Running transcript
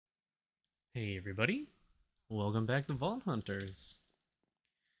Hey everybody, welcome back to Vault Hunters.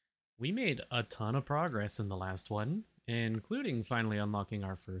 We made a ton of progress in the last one, including finally unlocking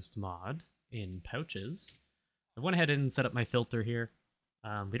our first mod in pouches. I went ahead and set up my filter here.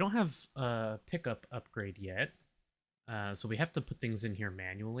 We don't have a pickup upgrade yet, so we have to put things in here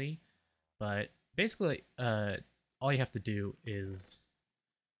manually. But basically, all you have to do is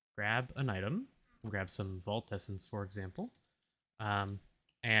grab an item, grab some Vault Essence, for example, um,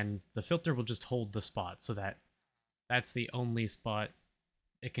 and the filter will just hold the spot so that that's the only spot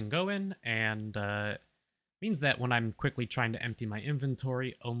it can go in, and means that when I'm quickly trying to empty my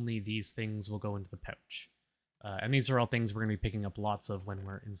inventory, only these things will go into the pouch. And these are all things we're going to be picking up lots of when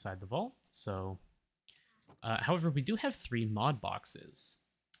we're inside the vault. So, however, we do have 3 mod boxes.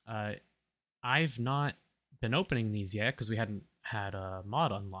 Uh, I've not been opening these yet because we hadn't had a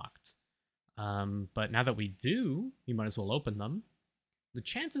mod unlocked. But now that we do, we might as well open them. The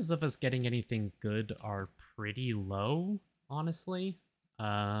chances of us getting anything good are pretty low, honestly.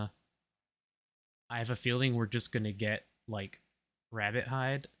 Uh, I have a feeling we're just gonna get like rabbit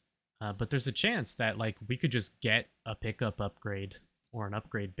hide, but there's a chance that like we could just get a pickup upgrade or an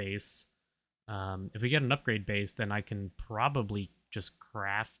upgrade base. If we get an upgrade base, then I can probably just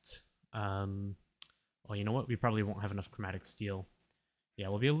craft. Well, you know what? We probably won't have enough chromatic steel. Yeah,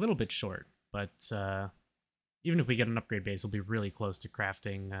 we'll be a little bit short, but even if we get an upgrade base, we'll be really close to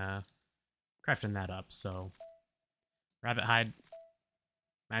crafting that up. So, rabbit hide,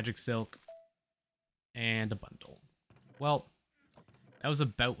 magic silk, and a bundle. Well, that was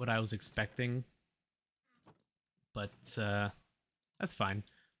about what I was expecting, but that's fine.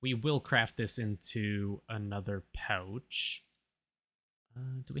 We will craft this into another pouch.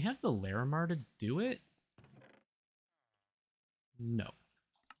 Do we have the Larimar to do it? No.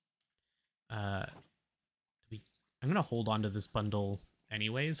 Uh, we, I'm going to hold on to this bundle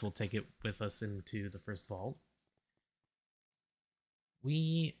anyways. We'll take it with us into the first vault.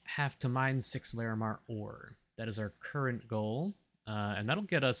 We have to mine 6 Larimar ore. That is our current goal. And that'll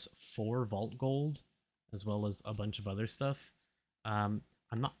get us 4 vault gold, as well as a bunch of other stuff. I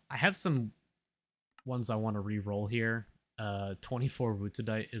have some ones I want to re-roll here. 24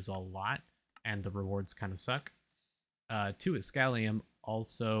 Wootadite is a lot, and the rewards kind of suck. 2 Iscalium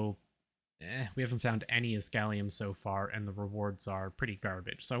also, we haven't found any Iscalium so far, and the rewards are pretty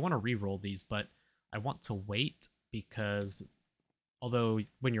garbage. So I want to re-roll these, but I want to wait because although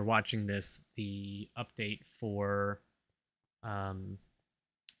when you're watching this, the update for um,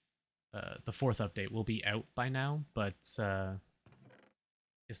 the 4th update will be out by now, but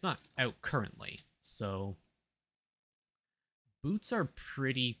it's not out currently. So boots are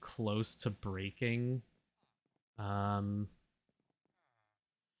pretty close to breaking. Um,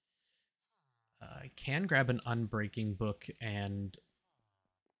 I can grab an unbreaking book, and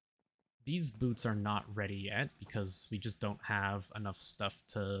these boots are not ready yet because we just don't have enough stuff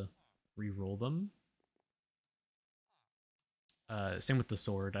to re-roll them. Same with the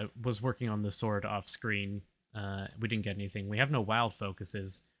sword. I was working on the sword off screen. We didn't get anything. We have no wild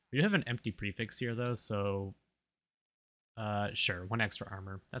focuses. We do have an empty prefix here though, so sure, 1 extra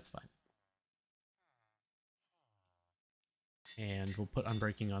armor. That's fine. And we'll put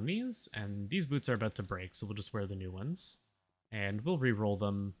unbreaking on these, and these boots are about to break, so we'll just wear the new ones. And we'll re-roll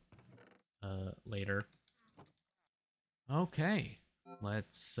them later. Okay,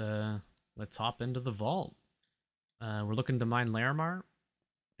 let's hop into the vault. We're looking to mine Larimar,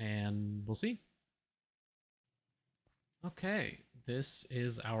 and we'll see. Okay, this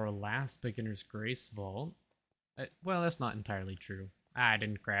is our last Beginner's Grace vault. Well, that's not entirely true. I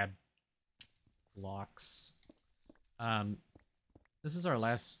didn't grab blocks. This is our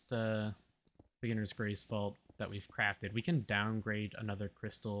last Beginner's Grace vault that we've crafted. We can downgrade another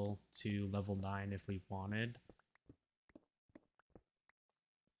crystal to level 9 if we wanted.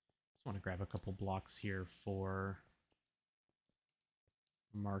 Just want to grab a couple blocks here for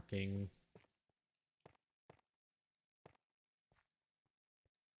marking.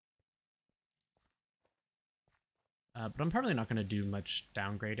 But I'm probably not going to do much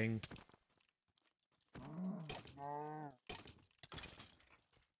downgrading.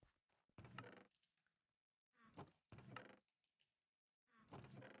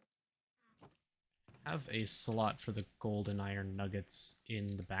 Have a slot for the gold and iron nuggets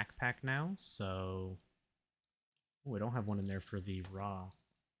in the backpack now, so... Oh, I don't have one in there for the raw.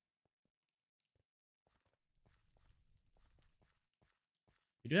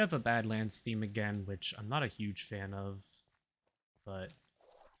 We do have a Badlands theme again, which I'm not a huge fan of, but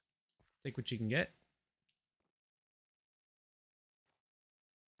take what you can get.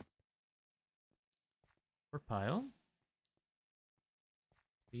 Or pile.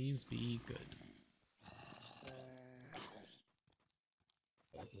 Please be good.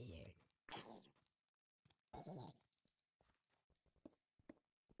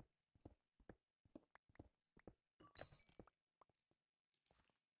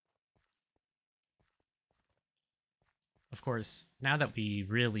 Of course, now that we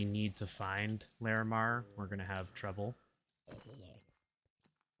really need to find Larimar, we're going to have trouble.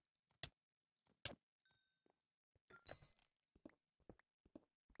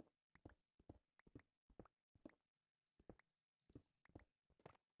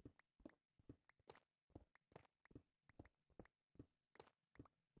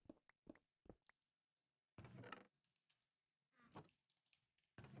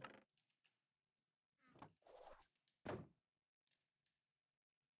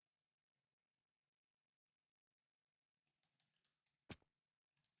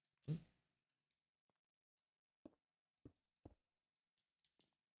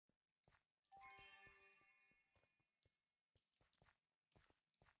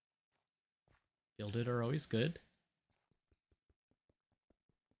 Gilded are always good.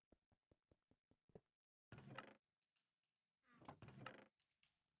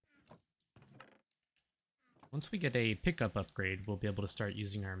 Once we get a pickup upgrade, we'll be able to start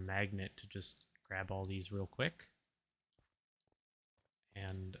using our magnet to just grab all these real quick.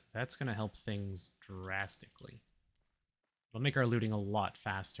 And that's going to help things drastically. It'll make our looting a lot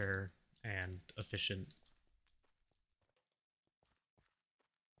faster and efficient.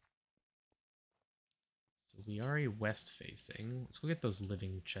 So we are a west facing. Let's go get those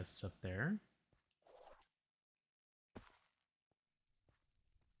living chests up there.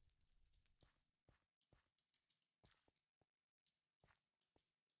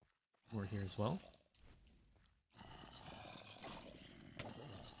 We're here as well.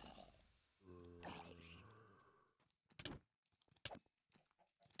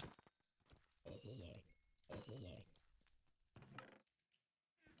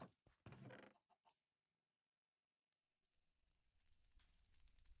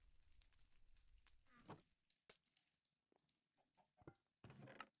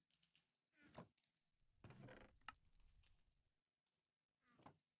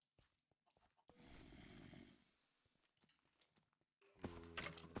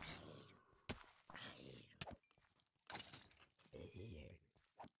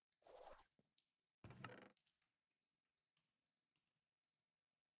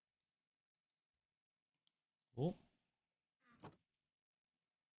 Cool.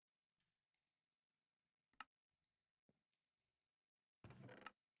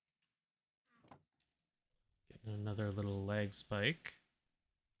 Getting another little lag spike.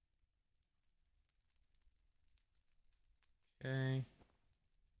 Okay.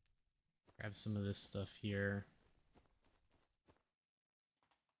 Grab some of this stuff here.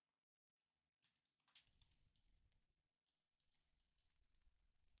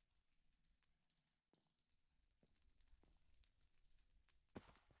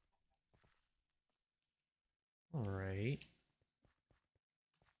 All right.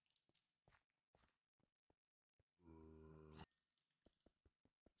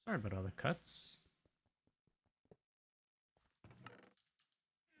 Sorry about all the cuts.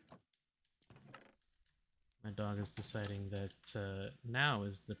 My dog is deciding that now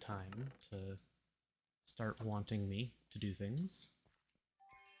is the time to start wanting me to do things.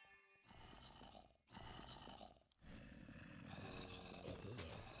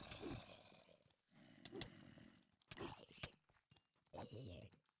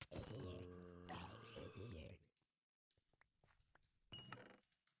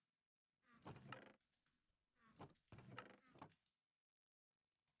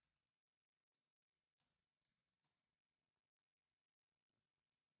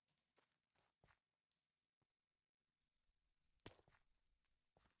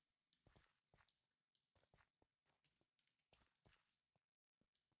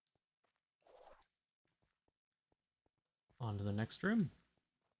 On to the next room.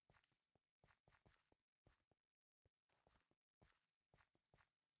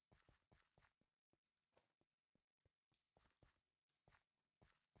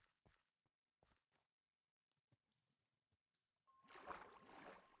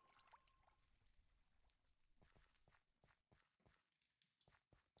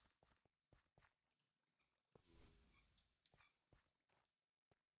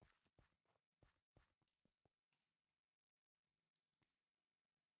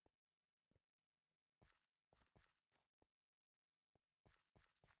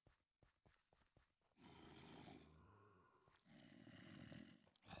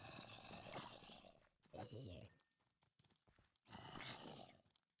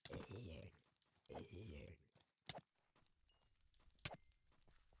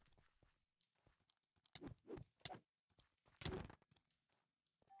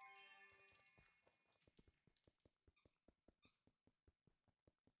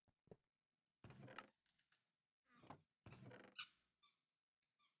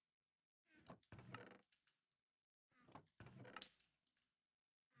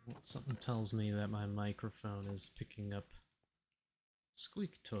 Something tells me that my microphone is picking up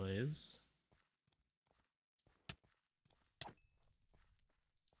squeak toys.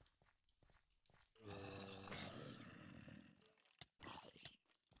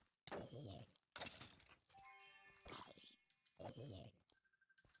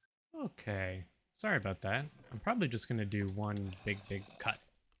 Okay, sorry about that. I'm probably just gonna do one big cut.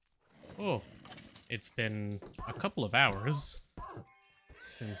 Oh, it's been a couple of hours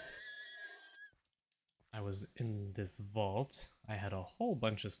since I was in this vault. I had a whole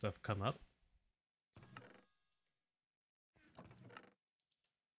bunch of stuff come up.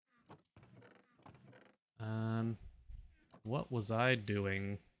 What was I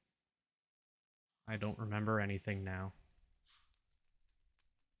doing? I don't remember anything now.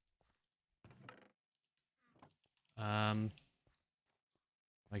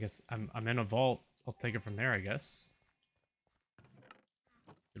 I guess I'm in a vault. I'll take it from there, I guess.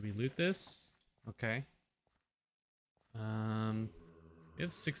 Did we loot this? Okay. We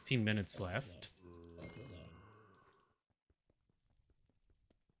have 16 minutes left.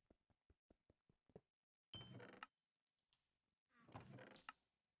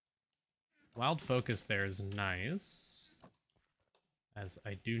 Wild focus there is nice, as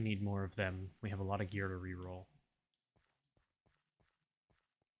I do need more of them. We have a lot of gear to reroll.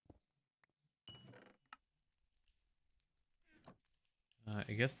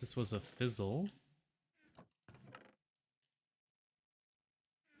 I guess this was a fizzle.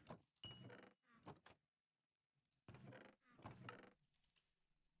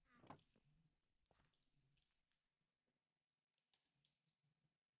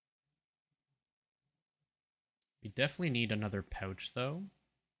 We definitely need another pouch, though,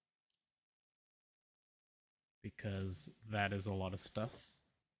 because that is a lot of stuff.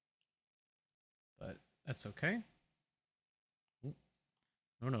 But that's okay. Ooh.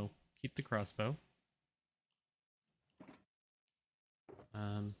 Oh no, keep the crossbow.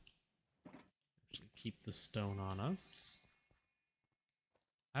 Actually keep the stone on us.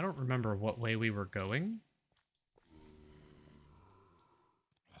 I don't remember what way we were going.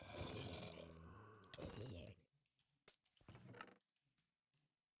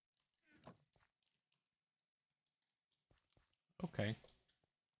 Okay.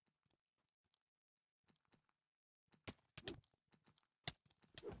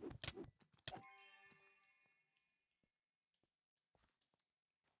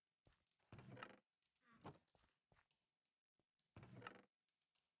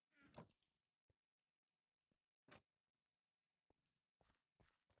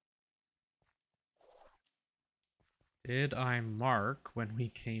 Did I mark when we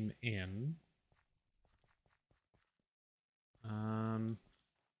came in?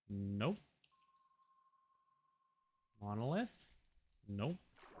 Nope. Monolith? Nope.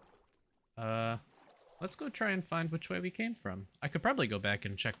 Let's go try and find which way we came from. I could probably go back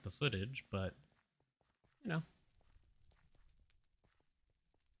and check the footage, but, you know.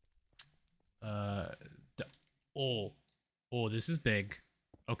 Oh, this is big.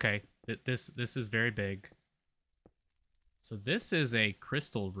 Okay, this is very big. So this is a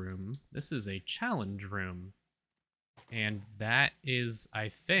crystal room. This is a challenge room. And that is, I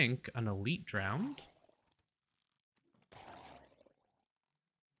think, an elite drowned.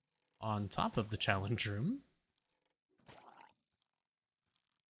 On top of the challenge room.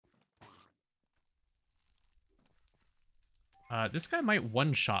 This guy might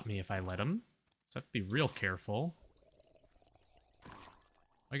one-shot me if I let him. So I have to be real careful.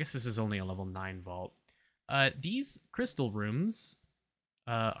 I guess this is only a level 9 vault. These crystal rooms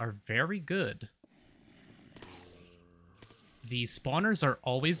are very good. The spawners are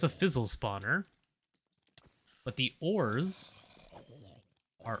always a fizzle spawner. But the ores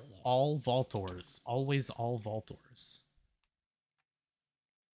are all vault ores. Always all vault ores.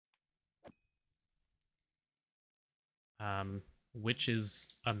 Which is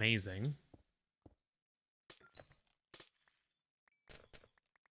amazing.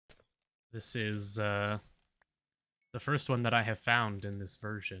 This is the first one that I have found in this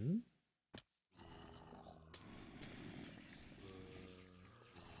version.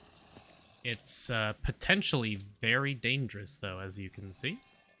 It's potentially very dangerous, though, as you can see.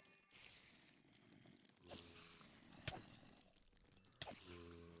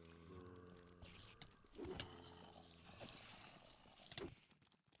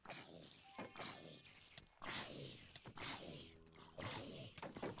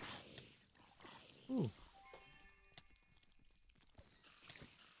 Ooh.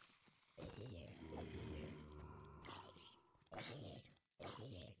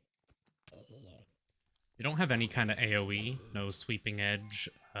 You don't have any kind of AoE, no sweeping edge,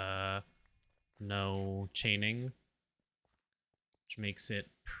 no chaining, which makes it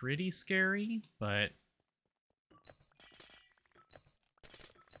pretty scary, but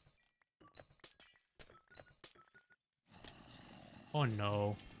oh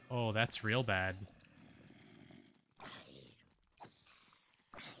no. Oh, that's real bad.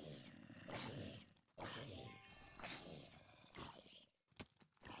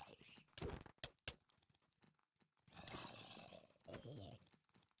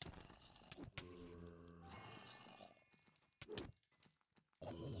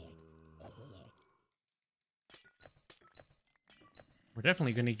 We're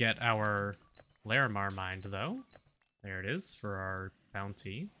definitely going to get our Larimar mined, though. There it is for our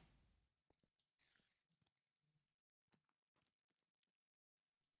bounty.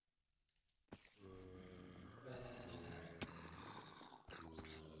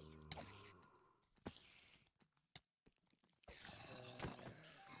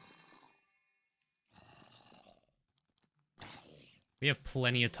 We have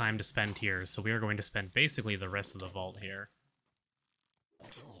plenty of time to spend here, so we are going to spend basically the rest of the vault here.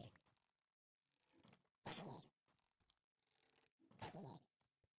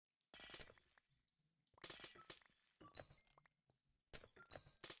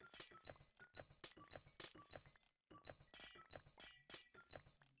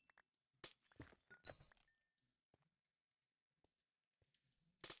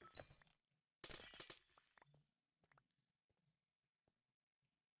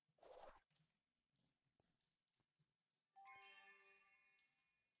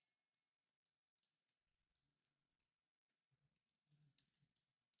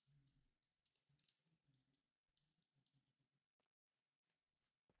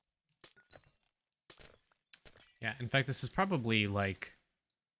 Yeah, in fact, this is probably, like,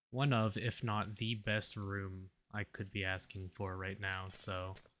 one of, if not the best room I could be asking for right now,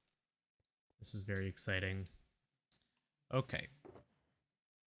 so this is very exciting. Okay.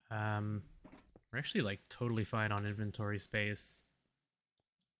 We're actually, like, totally fine on inventory space.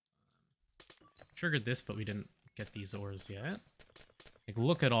 Triggered this, but we didn't get these ores yet. Like,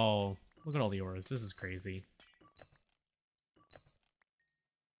 look at all the ores. This is crazy.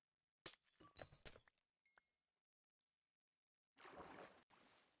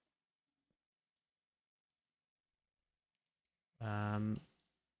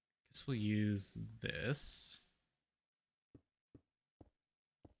 Guess we'll use this.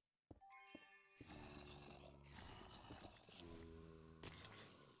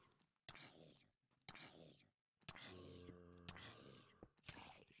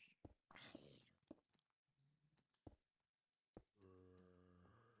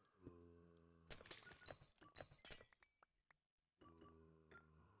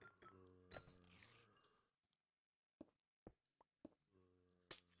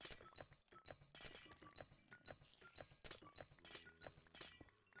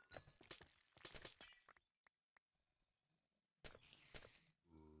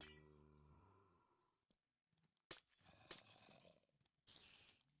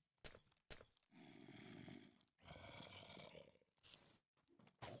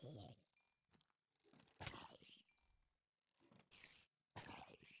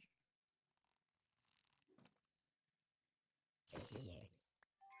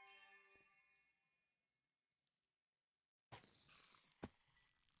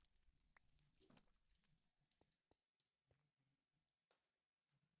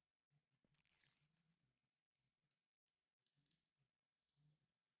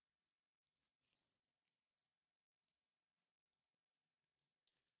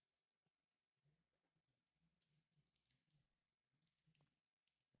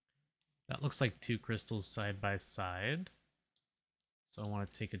 That looks like two crystals side by side. So I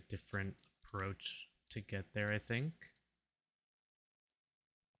want to take a different approach to get there, I think.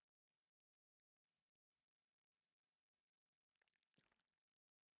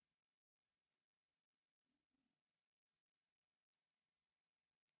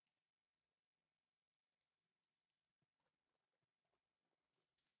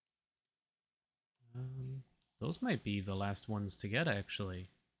 Those might be the last ones to get, actually.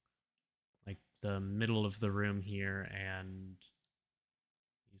 Like the middle of the room here and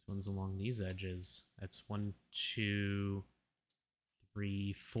these ones along these edges. That's 1, 2,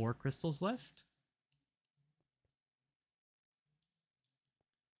 3, 4 crystals left.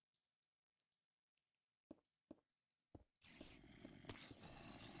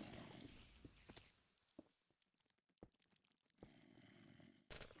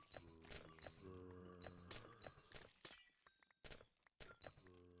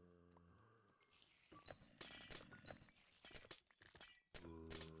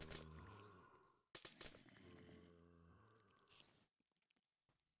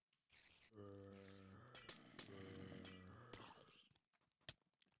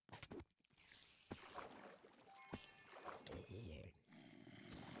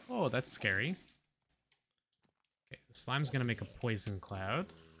 Oh, that's scary. Okay, the slime's gonna make a poison cloud.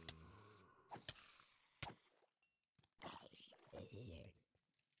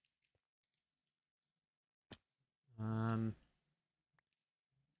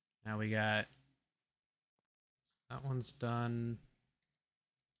 Now we got... That one's done...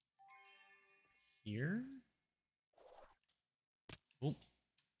 Here? Oh,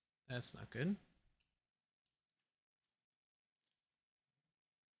 that's not good.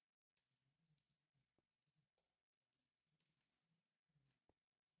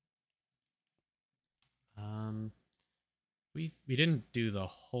 We didn't do the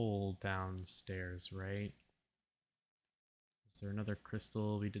whole downstairs, right? Is there another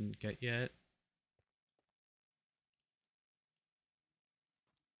crystal we didn't get yet?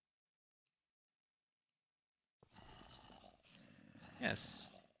 Yes.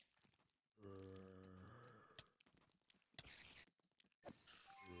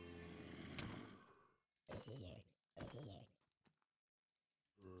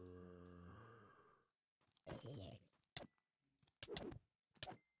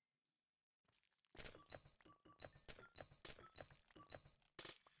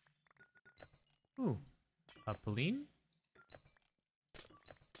 Ooh, a Pauline? I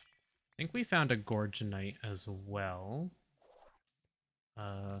think we found a Gorgonite as well.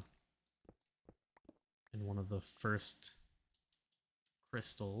 In one of the first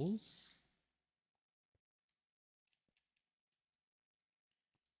crystals.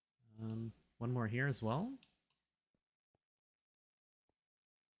 One more here as well.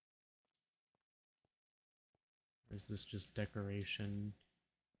 Or is this just decoration?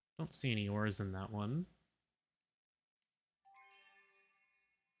 Don't see any ores in that one.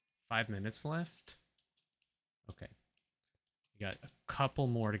 5 minutes left. Okay. We got a couple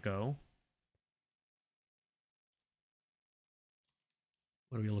more to go.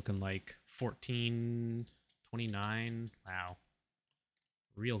 What are we looking like? 14, 29. Wow.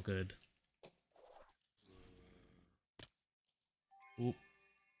 Real good. Oop.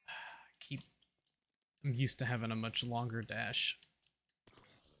 I'm used to having a much longer dash.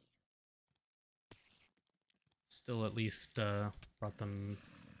 Still at least brought them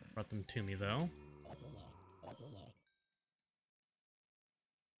to me though.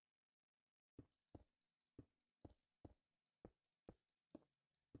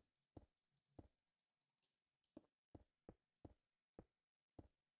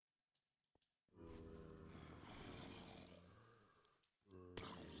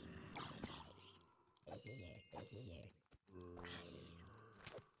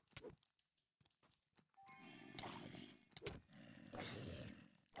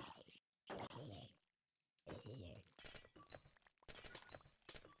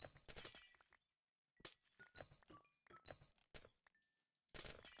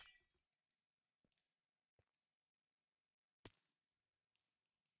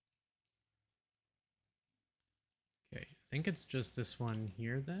 Okay, I think it's just this one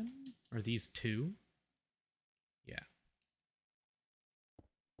here then? Or these two? Yeah.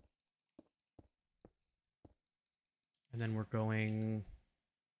 And then we're going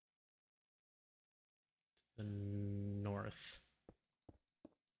to the north.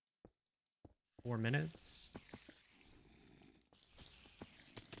 4 minutes.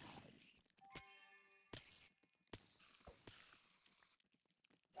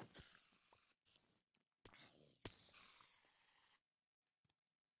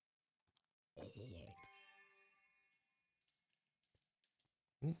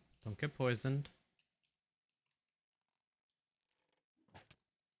 Ooh, don't get poisoned.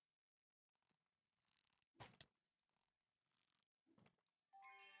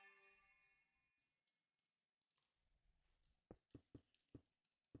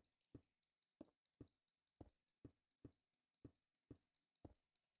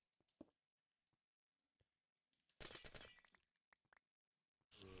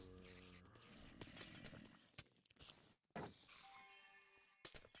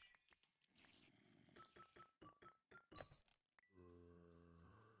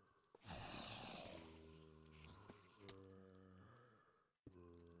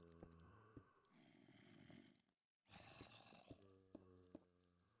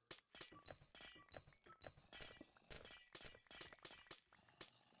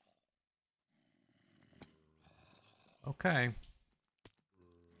 Okay.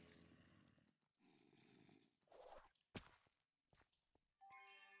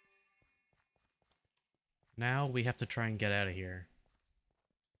 Now we have to try and get out of here.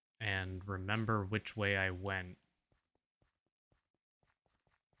 And remember which way I went.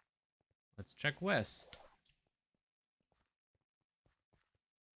 Let's check west.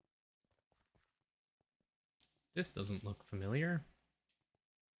 This doesn't look familiar.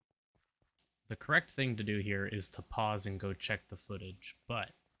 The correct thing to do here is to pause and go check the footage, but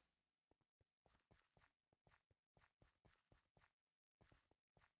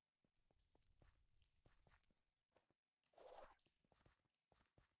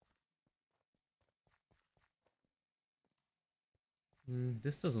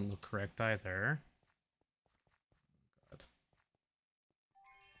this doesn't look correct either. God.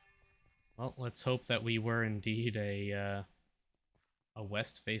 Well, let's hope that we were indeed a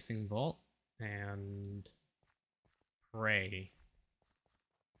west-facing vault, and pray.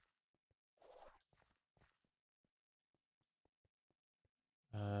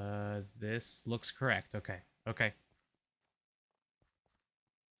 This looks correct. Okay, okay.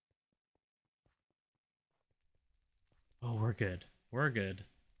 Oh, we're good. We're good.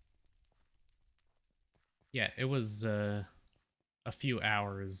 Yeah, it was a few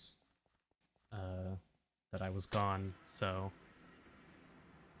hours that I was gone, so.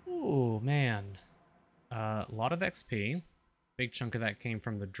 Ooh, man. A lot of XP. Big chunk of that came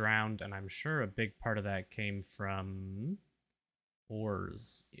from the drowned, and I'm sure a big part of that came from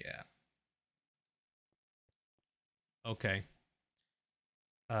ores. Yeah. Okay.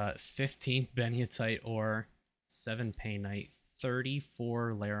 15 Beniatite ore, 7 Painite,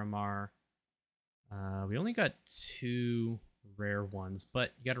 34 Larimar. We only got 2 rare ones,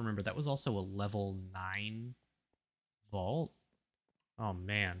 but you gotta remember that was also a level 9 vault. Oh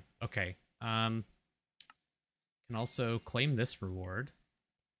man. Okay. Can also claim this reward.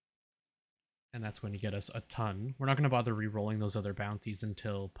 And that's going to get us a ton. We're not going to bother re-rolling those other bounties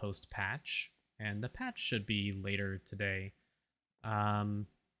until post-patch. And the patch should be later today. Okay,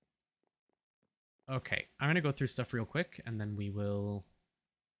 I'm going to go through stuff real quick, and then we will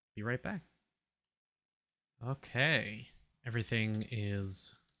be right back. Okay, everything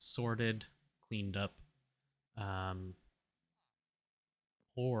is sorted, cleaned up.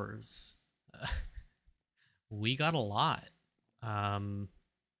 Ores. We got a lot.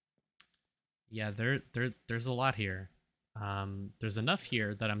 Yeah, there's a lot here. There's enough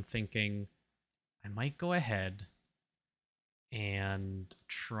here that I'm thinking I might go ahead and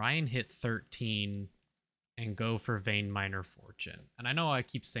try and hit 13 and go for Vein Miner Fortune. And I know I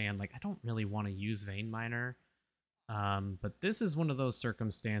keep saying, like, I don't really want to use Vein Miner, but this is one of those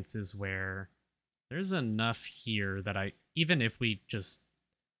circumstances where there's enough here that even if we just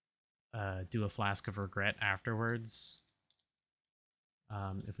do a Flask of Regret afterwards,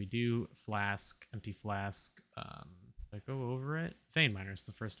 if we do Flask, Empty Flask, I go over it? Vein Miner is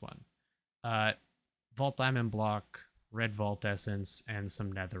the first one. Vault Diamond Block, Red Vault Essence, and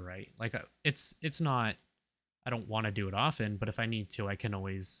some Netherite. Like, it's not, I don't want to do it often, but if I need to, I can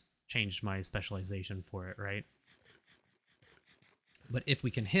always change my specialization for it, right? But if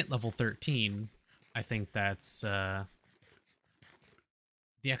we can hit level 13, I think that's,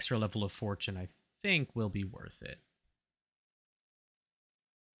 the extra level of fortune, I think, will be worth it.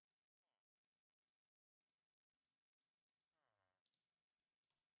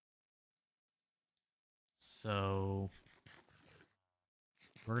 So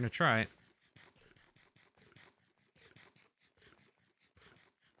we're going to try it.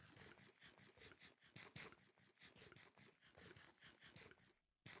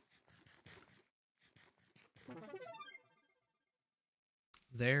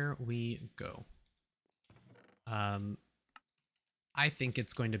 There we go. I think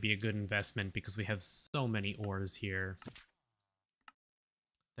it's going to be a good investment because we have so many ores here.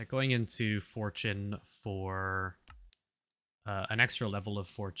 That going into fortune for an extra level of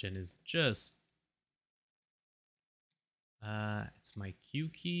fortune is just... it's my Q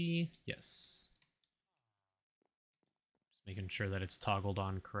key. Yes. Just making sure that it's toggled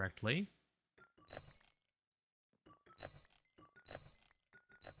on correctly.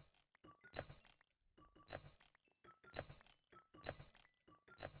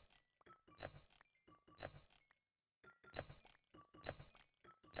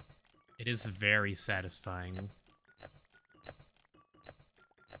 It is very satisfying.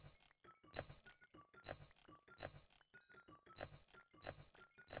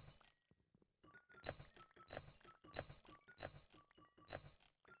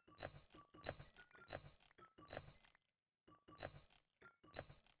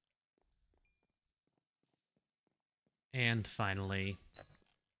 And finally,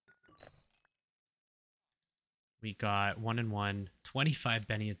 we got 1 and 1, 25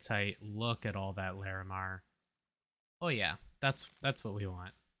 Beniatite. Look at all that Larimar. Oh yeah, that's what we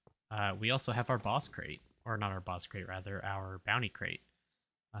want. We also have our boss crate, or not our boss crate, rather our bounty crate.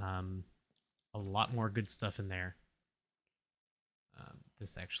 A lot more good stuff in there.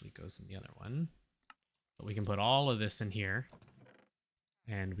 This actually goes in the other one. But we can put all of this in here.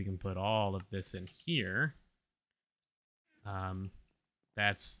 And we can put all of this in here.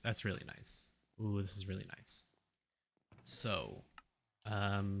 That's really nice. Ooh, this is really nice. So,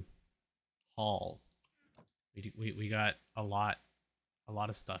 hall. We got a lot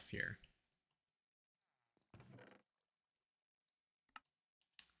of stuff here.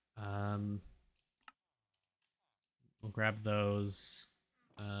 We'll grab those.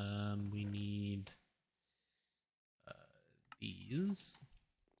 We need these.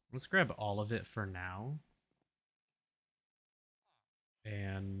 Let's grab all of it for now.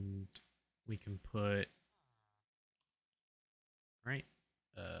 And we can put right.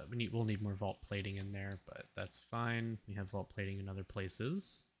 We'll need more vault plating in there, but that's fine. We have vault plating in other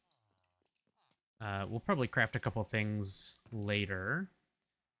places. We'll probably craft a couple things later.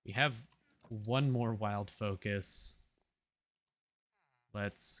 We have one more wild focus.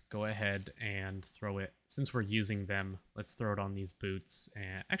 Let's go ahead and throw it. Since we're using them, let's throw it on these boots.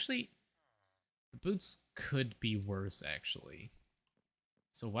 And actually, the boots could be worse, actually.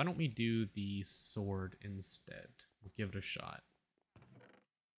 So why don't we do the sword instead? We'll give it a shot.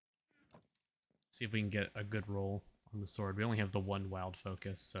 See if we can get a good roll on the sword. We only have the one wild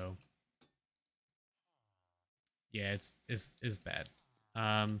focus, so yeah, it's bad.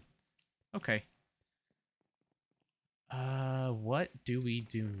 Okay. What do we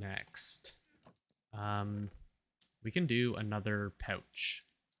do next? We can do another pouch,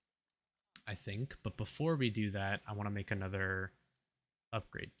 I think. But before we do that, I want to make another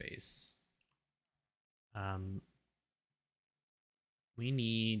upgrade base. We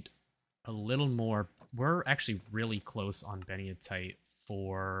need a little more. We're actually really close on Beniatite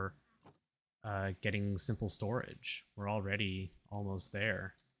for getting simple storage. We're already almost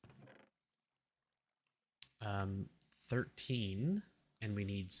there. 13, and we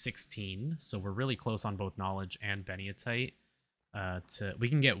need 16, so we're really close on both knowledge and Beniatite. We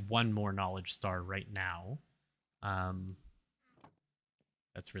can get one more knowledge star right now.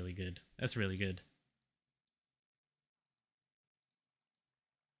 That's really good. That's really good.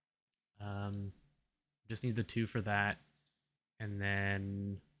 Just need the 2 for that, and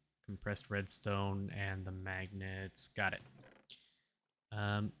then compressed redstone and the magnets. Got it.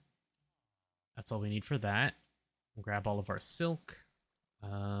 That's all we need for that. We'll grab all of our silk.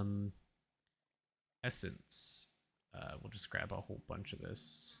 Essence. We'll just grab a whole bunch of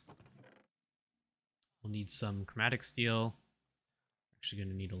this. We'll need some chromatic steel. Actually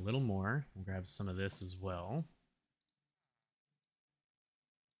going to need a little more. We'll grab some of this as well.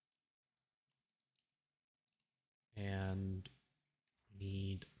 And we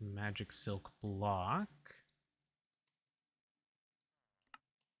need magic silk block.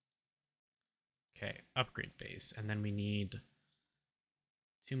 Okay, upgrade base. And then we need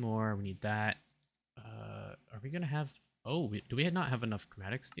 2 more. We need that. Are we going to have... Oh, do we not have enough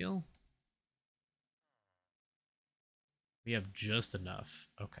chromatic steel? We have just enough.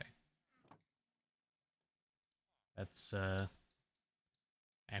 Okay. That's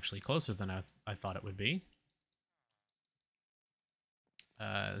actually closer than I thought it would be.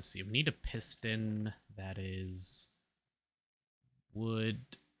 Let's see. We need a piston that is wood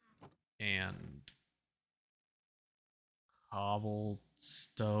and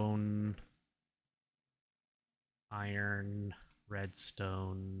cobblestone, iron,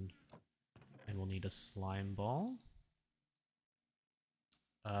 redstone, and we'll need a slime ball.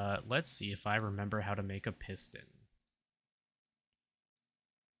 Let's see if I remember how to make a piston.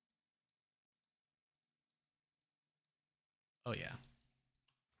 Oh yeah.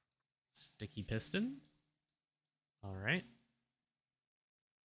 Sticky piston. All right.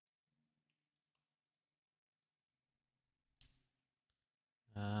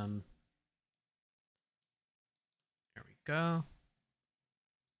 There we go.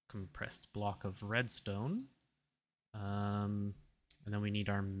 Compressed block of redstone. And then we need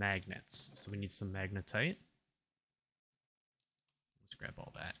our magnets. So we need some magnetite. Let's grab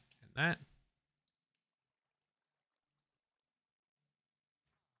all that and that.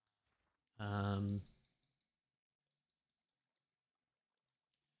 I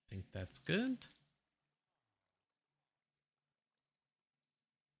think that's good.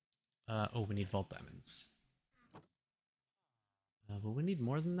 Oh, we need vault diamonds. Will we need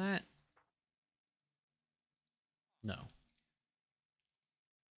more than that? No.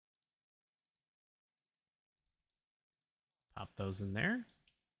 Pop those in there.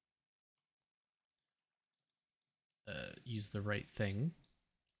 Use the right thing.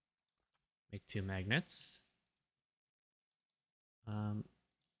 Make 2 magnets.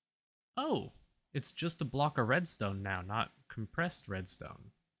 Oh, it's just a block of redstone now, not compressed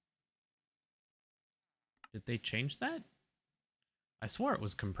redstone. Did they change that? I swore it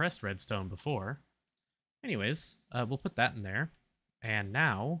was compressed redstone before. Anyways, we'll put that in there. And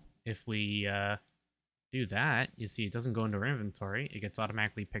now, if we do that, you see it doesn't go into our inventory. It gets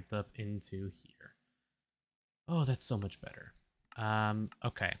automatically picked up into here. Oh, that's so much better.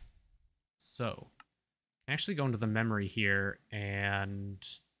 Okay. So, I actually go into the memory here, and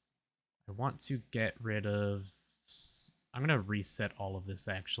I want to get rid of... I'm going to reset all of this,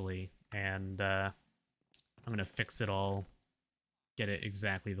 actually, and I'm going to fix it all, get it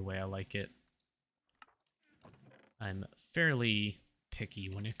exactly the way I like it. I'm fairly picky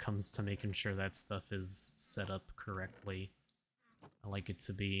when it comes to making sure that stuff is set up correctly. I like it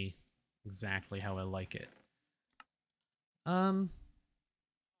to be exactly how I like it. No,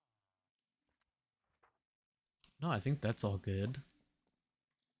 I think that's all good.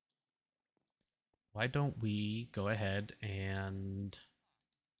 Why don't we go ahead and...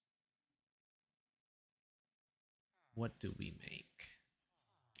 What do we make?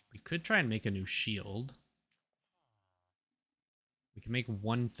 We could try and make a new shield. We can make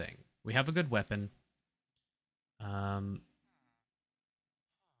one thing. We have a good weapon. All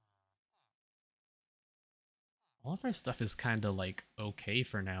of our stuff is kind of like okay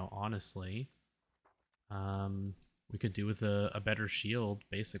for now, honestly. We could do with a better shield,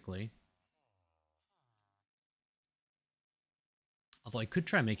 basically. Although I could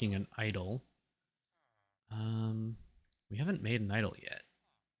try making an idol. We haven't made an idol yet.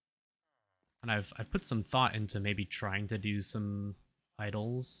 And I've put some thought into maybe trying to do some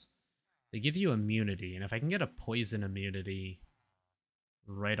idols. They give you immunity, and if I can get a poison immunity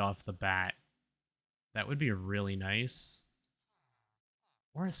right off the bat, that would be really nice.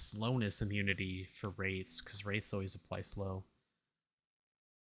 Or a slowness immunity for wraiths, because wraiths always apply slow.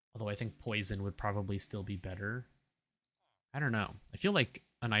 Although I think poison would probably still be better. I don't know. I feel like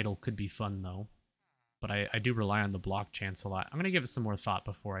an idol could be fun, though. But I do rely on the block chance a lot. I'm going to give it some more thought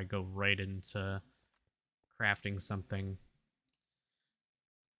before I go right into crafting something.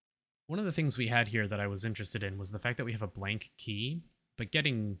 One of the things we had here that I was interested in was the fact that we have a blank key, but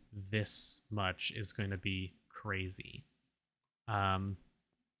getting this much is going to be crazy.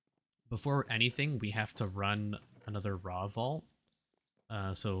 Before anything, we have to run another raw vault.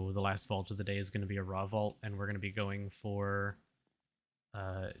 So the last vault of the day is going to be a raw vault, and we're going to be going for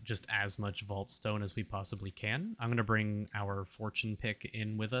just as much vault stone as we possibly can. I'm going to bring our fortune pick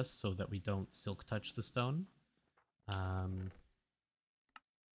in with us so that we don't silk touch the stone. I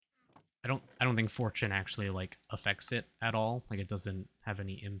don't think fortune actually like affects it at all. Like it doesn't have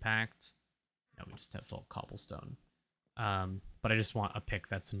any impact. No, we just have full cobblestone. But I just want a pick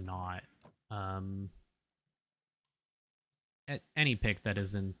that's not any pick that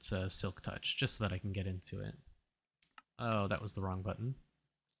isn't silk touch, just so that I can get into it. Oh, that was the wrong button.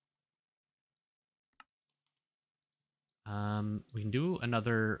 We can do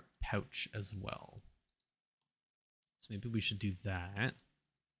another pouch as well. So maybe we should do that.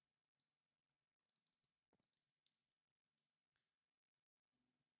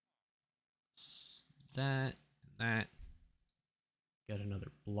 That. Get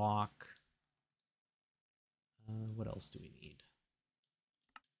another block. What else do we need?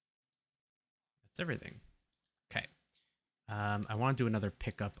 That's everything. Okay. I want to do another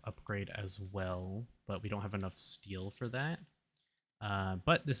pickup upgrade as well, but we don't have enough steel for that.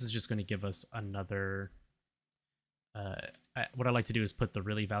 But this is just going to give us another... what I like to do is put the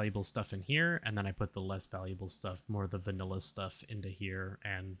really valuable stuff in here, and then I put the less valuable stuff, more of the vanilla stuff, into here,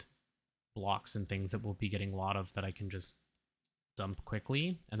 and blocks and things that we'll be getting a lot of that I can just dump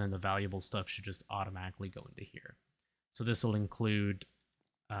quickly, and then the valuable stuff should just automatically go into here. So this will include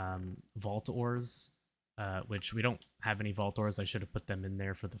vault ores, which we don't have any vault ores. I should have put them in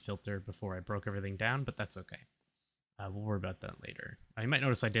there for the filter before I broke everything down, but that's okay. We'll worry about that later. You might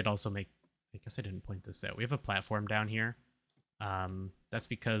notice I did also make... I guess I didn't point this out. We have a platform down here. That's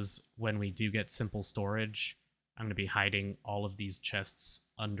because when we do get simple storage, I'm going to be hiding all of these chests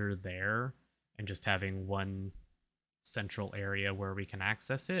under there and just having one central area where we can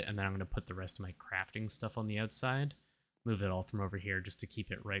access it, and then I'm going to put the rest of my crafting stuff on the outside, move it all from over here just to keep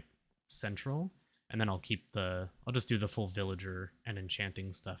it right central, and then I'll just do the full villager and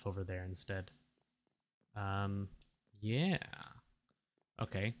enchanting stuff over there instead. Yeah.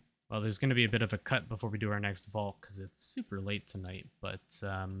 Okay. Well, there's going to be a bit of a cut before we do our next vault because it's super late tonight, but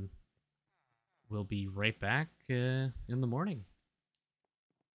we'll be right back in the morning.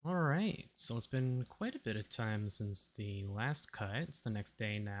 Alright, so it's been quite a bit of time since the last cut. It's the next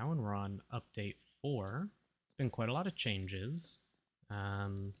day now, and we're on update 4. It's been quite a lot of changes.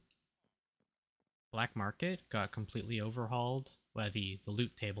 Black Market got completely overhauled. Well, the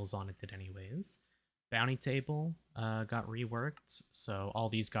loot tables on it did anyways. bounty table got reworked, so all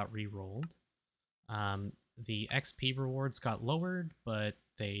these got re-rolled. The XP rewards got lowered, but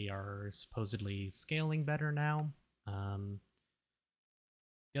they are supposedly scaling better now. The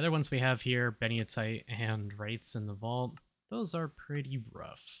other ones we have here, Beniatite and Wraiths in the Vault, those are pretty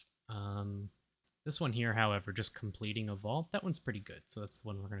rough. This one here, however, just completing a vault, that one's pretty good, so that's the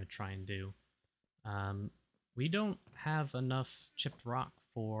one we're going to try and do. We don't have enough chipped rock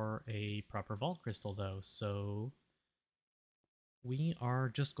for a proper vault crystal, though, so we are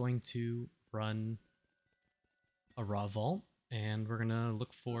just going to run a raw vault, and we're going to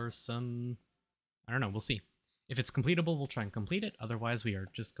look for some... I don't know, we'll see. If it's completable, we'll try and complete it. Otherwise, we are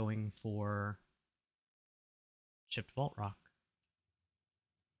just going for chipped vault rock.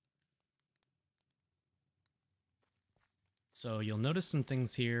 So you'll notice some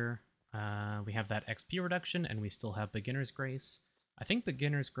things here. We have that XP reduction, and we still have Beginner's Grace. I think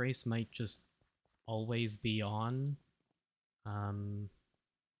Beginner's Grace might just always be on.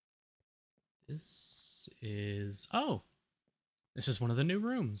 This is... Oh! This is one of the new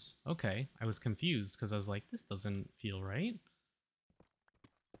rooms. Okay, I was confused, because I was like, this doesn't feel right.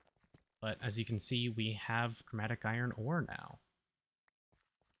 But as you can see, we have chromatic iron ore now.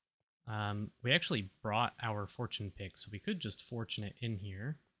 We actually brought our fortune pick, so we could just fortune it in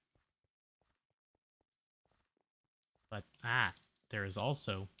here. But, there is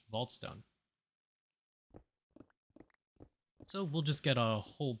also vaultstone. So we'll just get a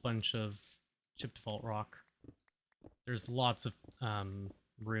whole bunch of chipped vault rock. There's lots of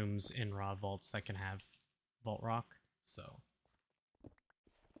rooms in raw vaults that can have vault rock, so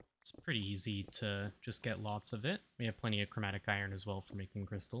it's pretty easy to just get lots of it. We have plenty of chromatic iron as well for making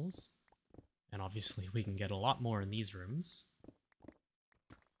crystals. And obviously we can get a lot more in these rooms.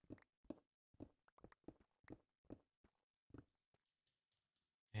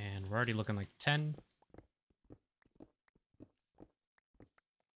 And we're already looking like 10.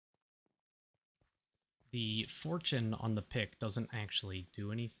 The fortune on the pick doesn't actually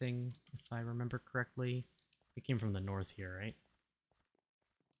do anything, if I remember correctly. It came from the north here, right?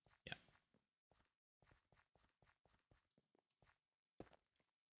 Yeah.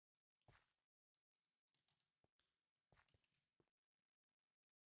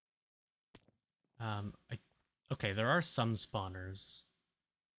 Okay, there are some spawners,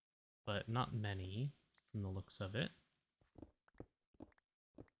 but not many from the looks of it.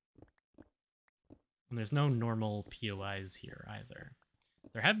 And there's no normal POIs here either.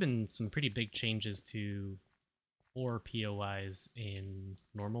 There have been some pretty big changes to ore POIs in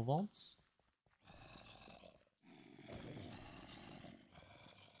normal vaults.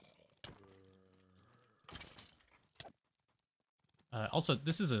 Also,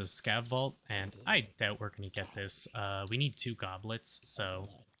 this is a scav vault, and I doubt we're going to get this. We need 2 goblets, so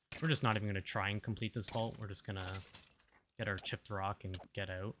we're just not even going to try and complete this vault. We're just going to get our chipped rock and get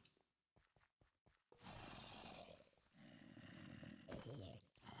out.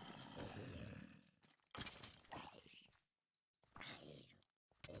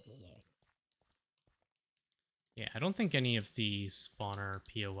 Yeah, I don't think any of the spawner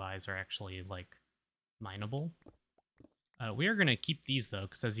POIs are actually, like, mineable. We are going to keep these, though,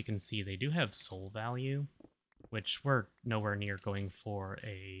 because as you can see, they do have soul value, which we're nowhere near going for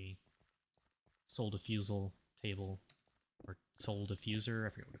a soul diffusal table, or soul diffuser, I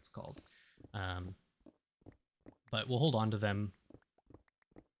forget what it's called. But we'll hold on to them,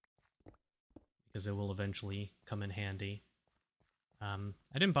 because it will eventually come in handy. I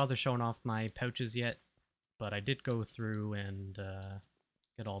didn't bother showing off my pouches yet, but I did go through and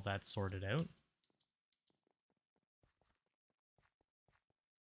get all that sorted out.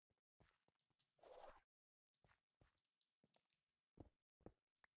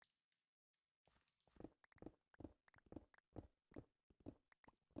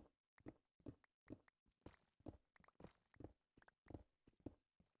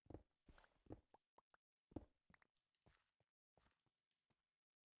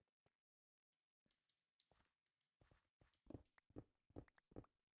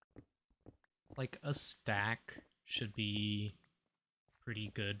 Like, a stack should be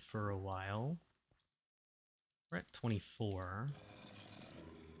pretty good for a while. We're at 24.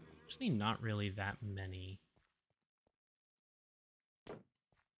 Actually, not really that many.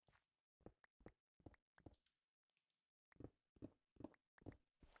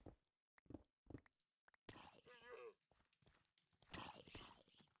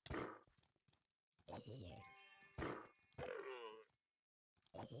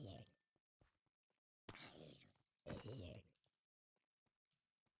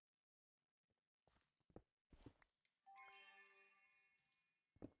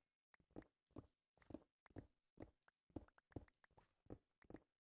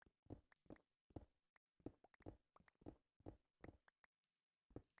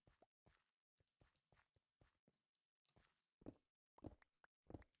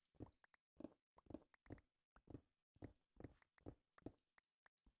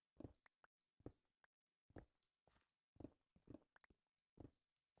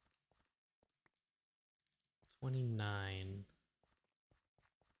 29.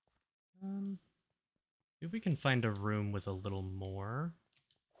 Maybe we can find a room with a little more.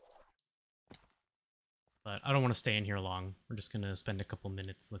 But I don't want to stay in here long. We're just going to spend a couple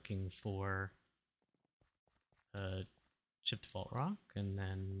minutes looking for a chipped vault rock and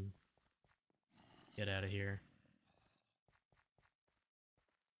then get out of here.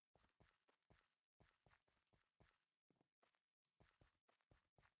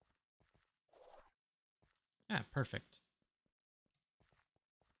 Ah, perfect.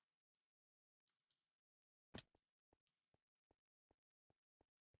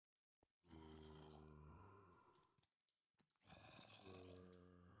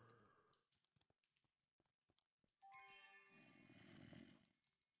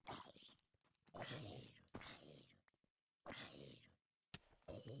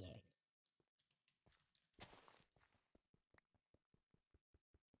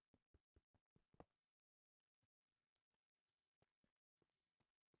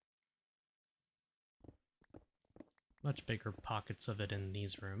 Much bigger pockets of it in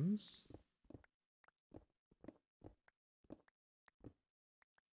these rooms.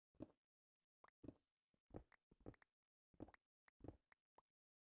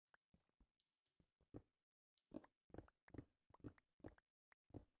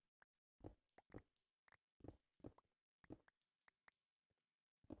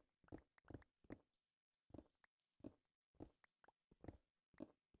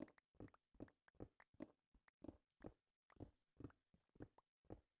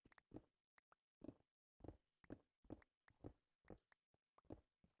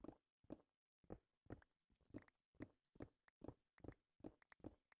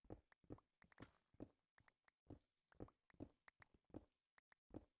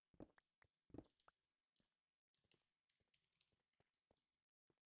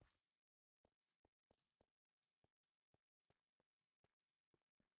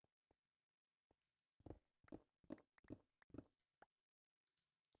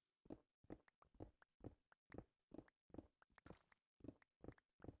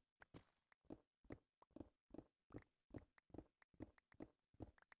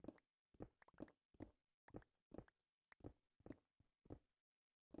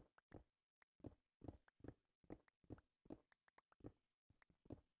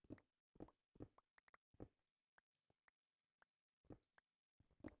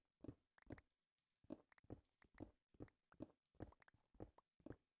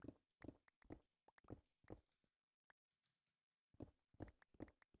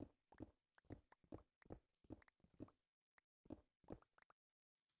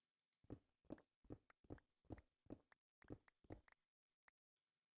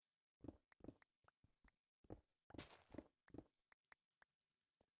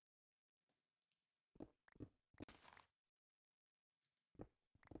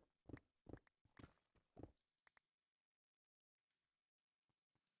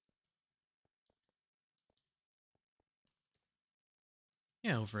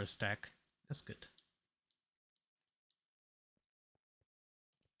 Yeah, over a stack. That's good.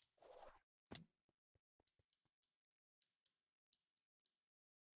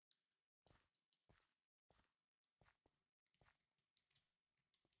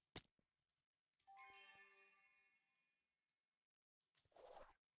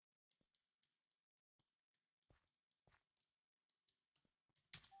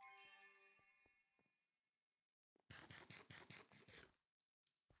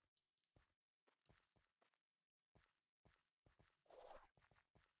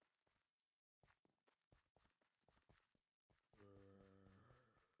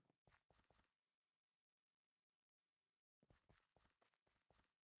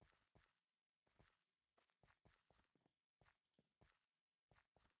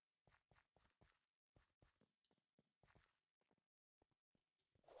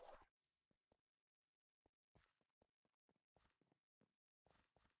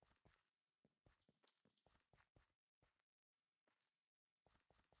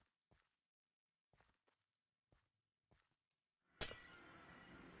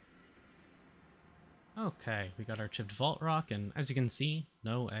 Okay, we got our chipped vault rock, and as you can see,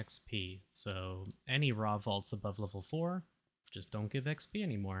 no XP. So any raw vaults above level 4 just don't give XP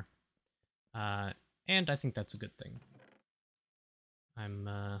anymore. And I think that's a good thing. I'm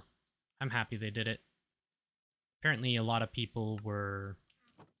happy they did it. Apparently a lot of people were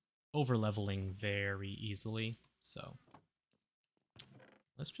over-leveling very easily, so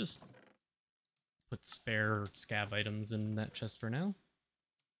let's just put spare scav items in that chest for now.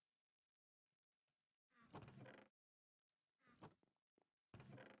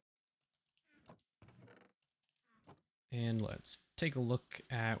 And let's take a look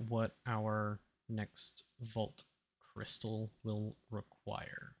at what our next vault crystal will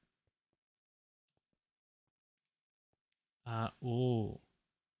require. Oh.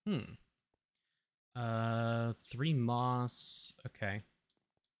 3 moss. Okay.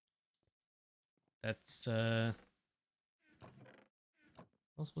 That's, what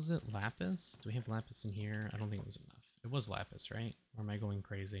else was it? Lapis? Do we have lapis in here? I don't think it was enough. It was lapis, right? Or am I going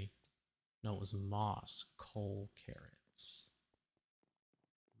crazy? No, it was moss. Coal carrots.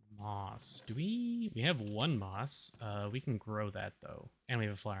 Moss. Do we... We have 1 moss. We can grow that, though. And we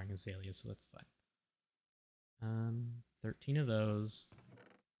have a flowering azalea, so that's fine. 13 of those.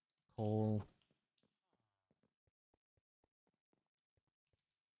 Coal.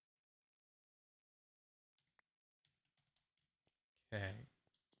 Okay.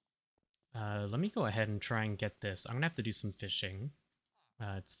 Let me go ahead and try and get this. I'm gonna have to do some fishing.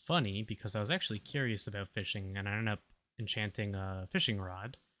 It's funny because I was actually curious about fishing and I ended up enchanting a fishing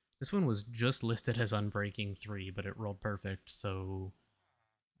rod. This one was just listed as Unbreaking 3, but it rolled perfect, so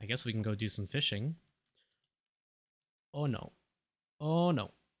I guess we can go do some fishing. Oh no. Oh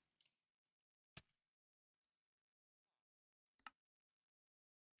no.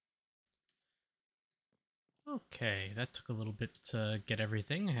 Okay, that took a little bit to get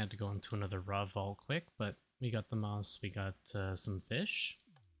everything. I had to go into another raw vault quick, but we got the moss, we got some fish.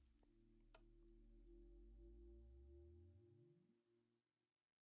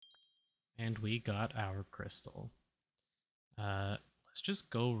 And we got our crystal. Let's just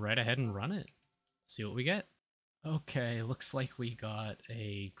go right ahead and run it. See what we get. Okay, looks like we got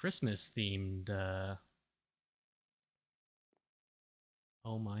a Christmas-themed,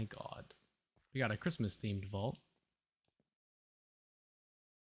 oh my god. We got a Christmas-themed vault.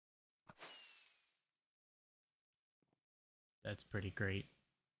 That's pretty great.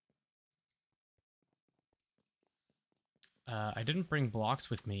 I didn't bring blocks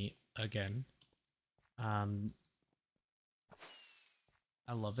with me again. I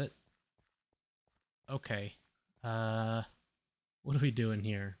love it. Okay. What are we doing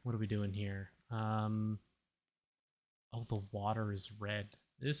here? What are we doing here? Oh, the water is red.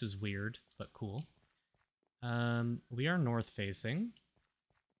 This is weird, but cool. We are north facing.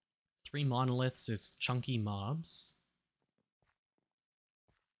 3 monoliths, it's chunky mobs.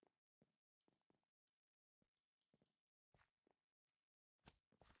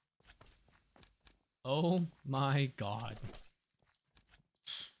 Oh my god.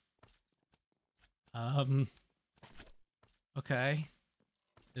 Okay.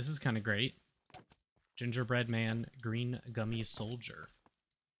 This is kind of great. Gingerbread man, green gummy soldier.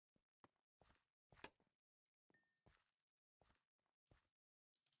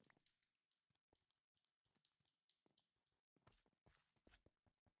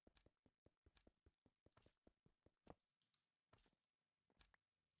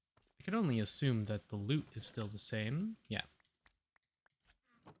 I could only assume that the loot is still the same. Yeah.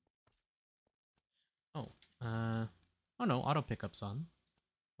 Oh, oh no, auto pickup's on.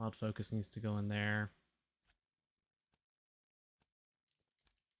 Wild focus needs to go in there.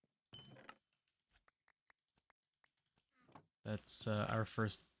 That's our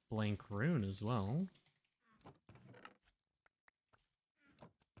first blank rune as well.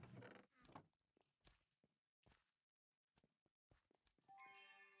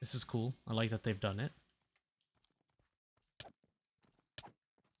 This is cool. I like that they've done it.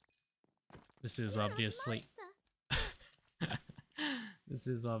 This is obviously... This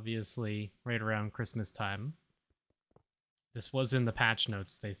is obviously right around Christmas time. This was in the patch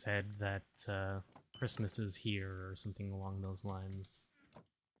notes. They said that Christmas is here or something along those lines.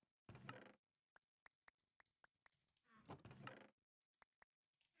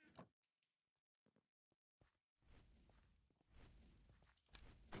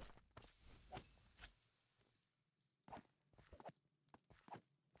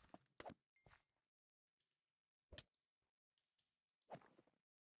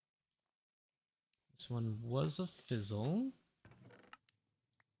 This one was a fizzle.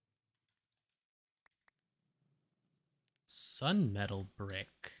 Sun metal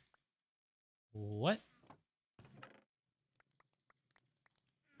brick. What?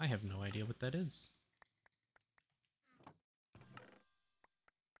 I have no idea what that is.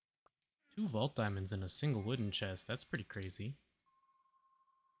 2 vault diamonds in a single wooden chest. That's pretty crazy.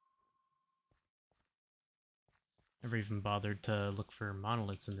 Never even bothered to look for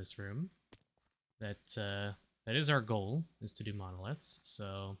monoliths in this room. That is our goal, is to do monoliths,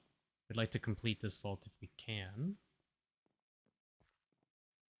 so we'd like to complete this vault if we can.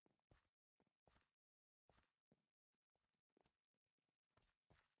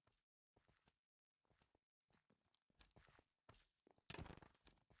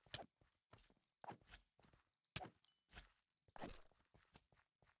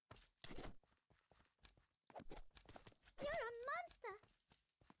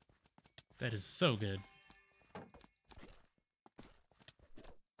 That is so good.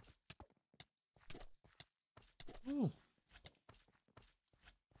 Ooh.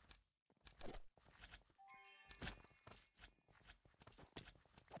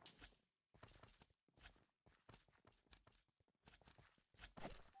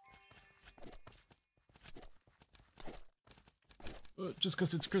 Just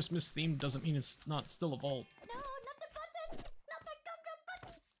because it's Christmas themed doesn't mean it's not still a vault. No, not the buttons! Not the gumdrop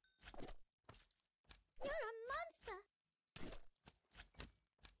buttons! You're a monster!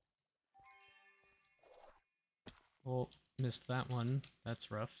 Oh, missed that one.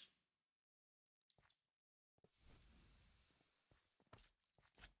 That's rough.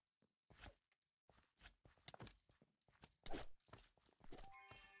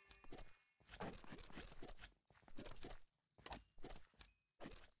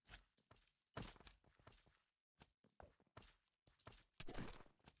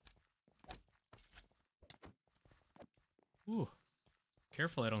 Ooh.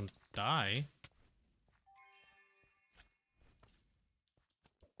 Careful I don't die.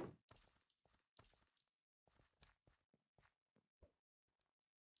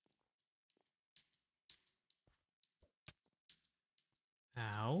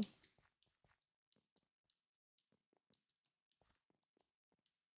 Ow.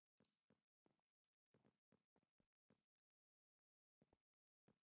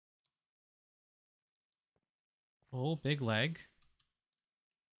 Oh, big leg.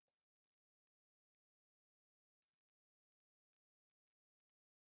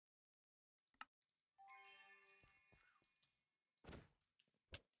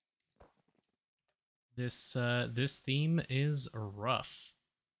 This theme is rough.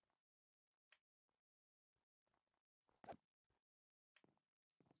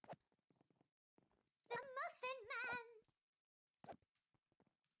 The Muffin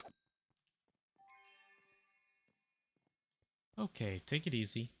Man! Okay, take it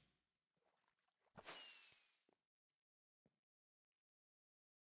easy.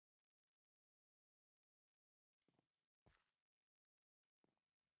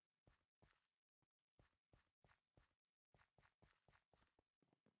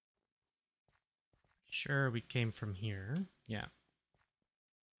 Sure, we came from here. Yeah.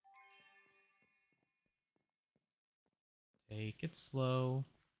 Take it slow.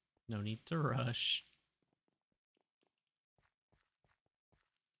 No need to rush.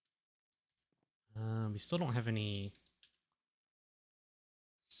 We still don't have any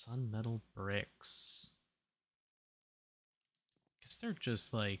sun metal bricks. Guess they're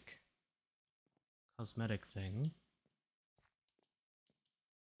just like cosmetic thing.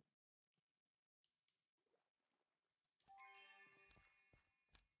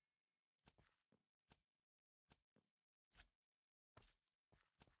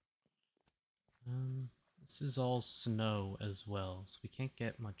 This is all snow as well, so we can't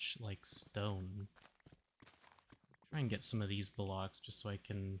get much like stone. Try and get some of these blocks just so I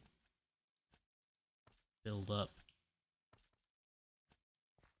can build up.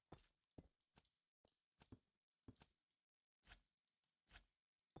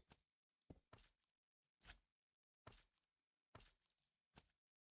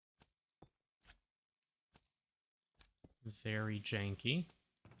 Very janky.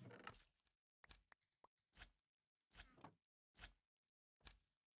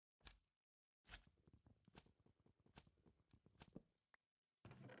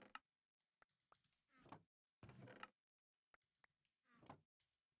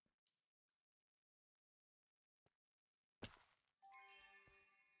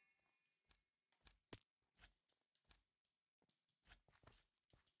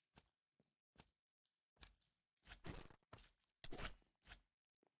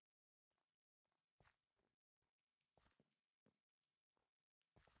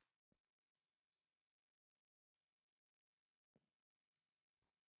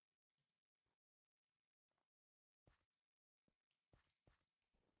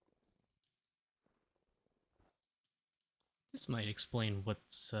 This might explain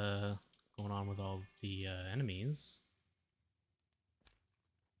what's going on with all the enemies.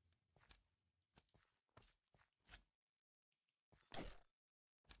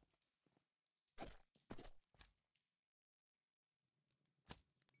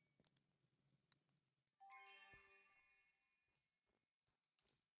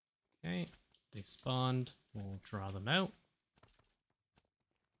 Okay, they spawned. We'll draw them out.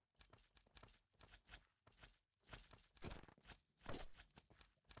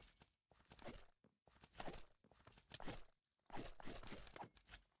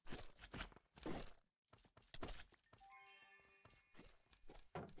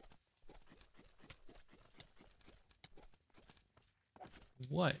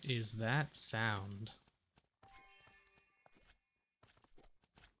 What is that sound?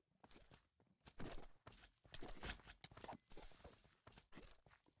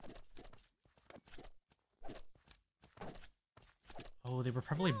 Oh, they were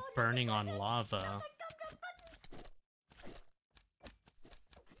probably burning on lava.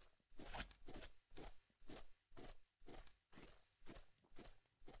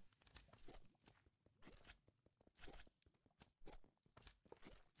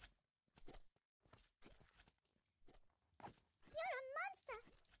 You're a monster.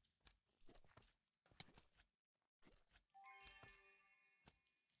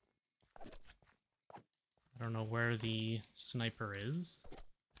 I don't know where the sniper is.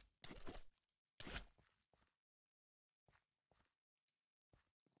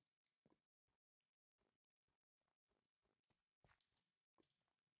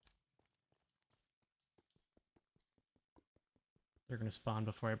 They're gonna spawn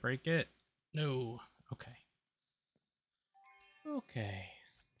before I break it. No. Okay. Okay.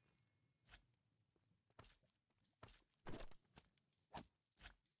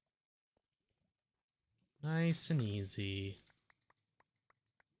 Nice and easy.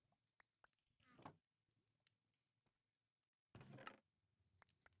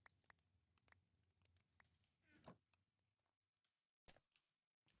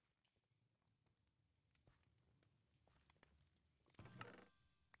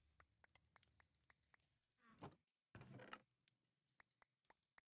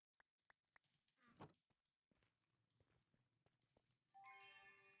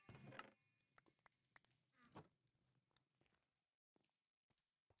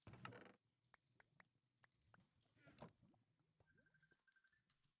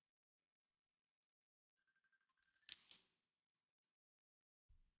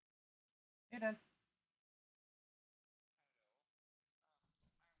 Hey, Dad.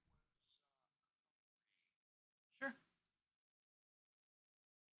 Sure.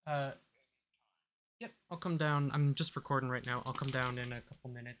 Uh, yep, I'll come down. I'm just recording right now. I'll come down in a couple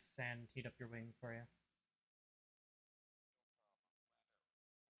minutes and heat up your wings for you.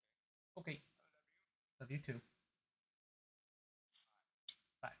 Okay. Love you too.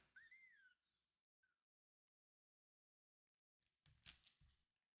 Bye.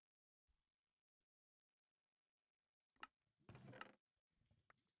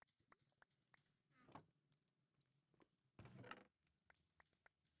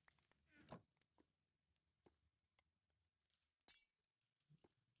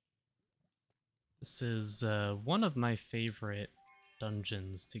 This is one of my favorite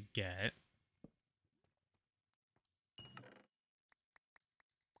dungeons to get.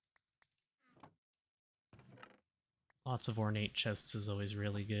 Lots of ornate chests is always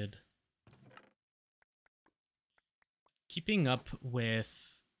really good. Keeping up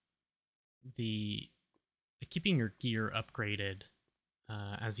with the... keeping your gear upgraded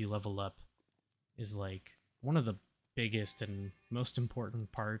as you level up is like one of the biggest and most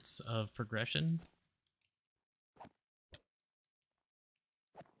important parts of progression.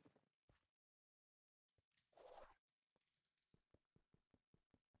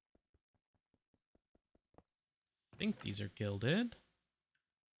 I think these are gilded.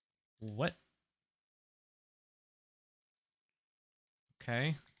 What?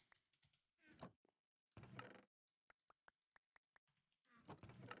 Okay.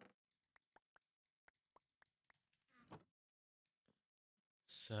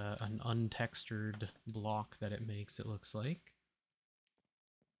 It's an untextured block that it makes, it looks like.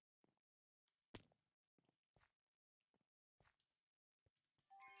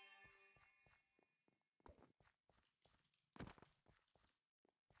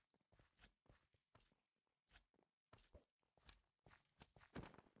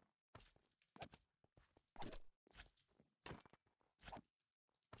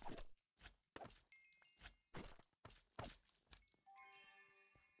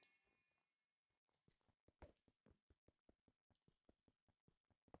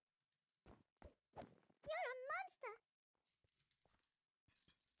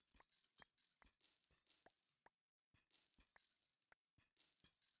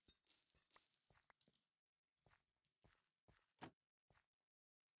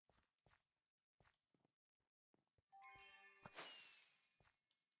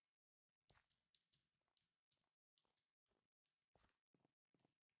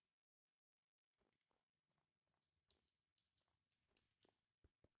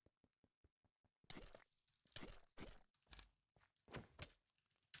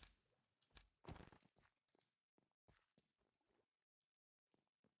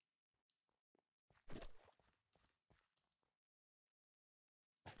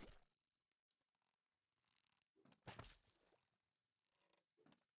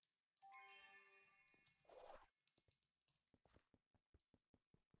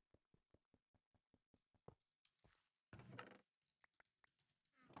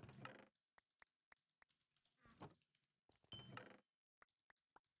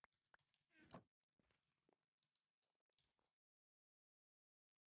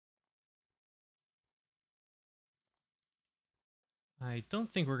 I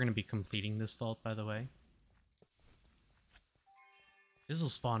don't think we're going to be completing this vault, by the way. Fizzle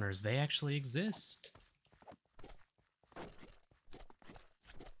spawners, they actually exist.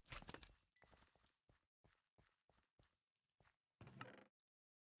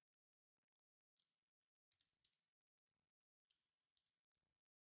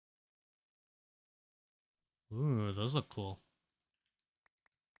 Ooh, those look cool.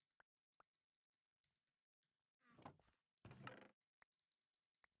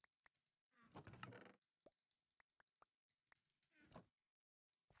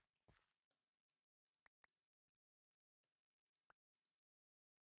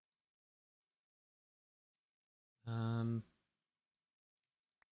 Um,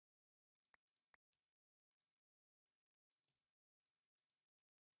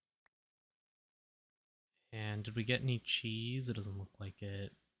 and did we get any cheese? It doesn't look like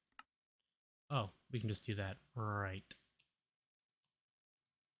it. Oh, we can just do that. Right.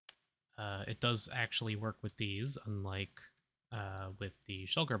 It does actually work with these, unlike with the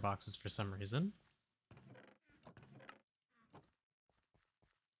shulker boxes for some reason.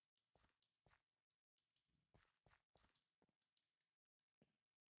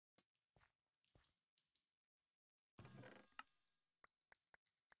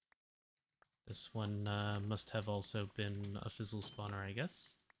 This one must have also been a fizzle spawner, I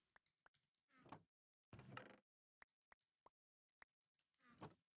guess.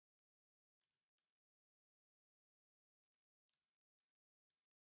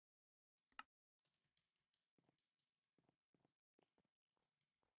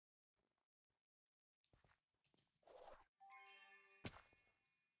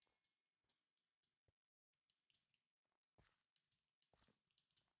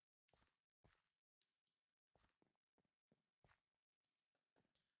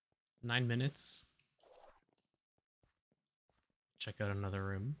 Nine minutes. Check out another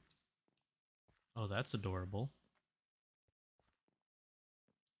room. Oh, that's adorable.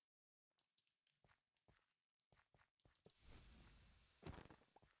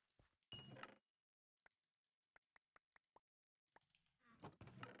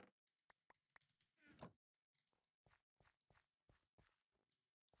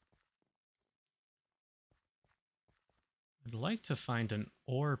 I'd like to find an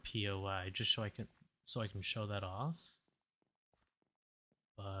ore POI just so I can show that off.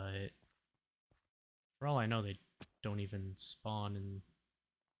 But for all I know, they don't even spawn in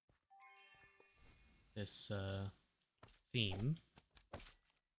this theme.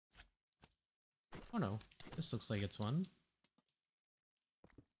 Oh no, this looks like it's one.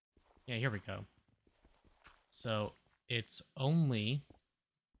 Yeah, here we go. So it's only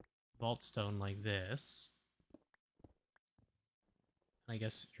vault stone like this. I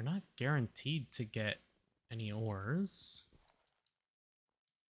guess you're not guaranteed to get any ores.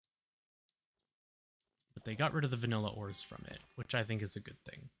 But they got rid of the vanilla ores from it, which I think is a good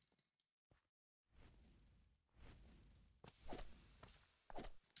thing.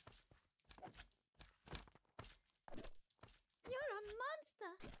 You're a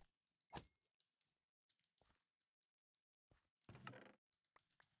monster.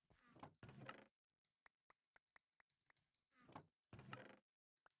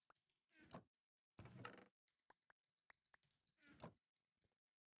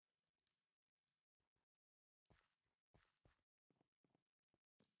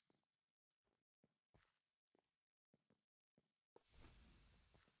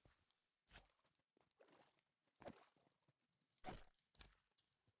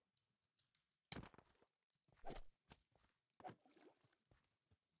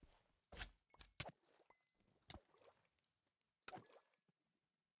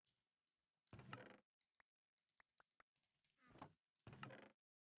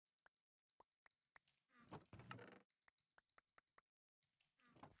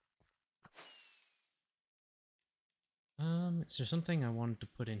 Is there something I wanted to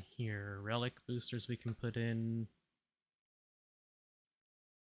put in here? Relic boosters we can put in.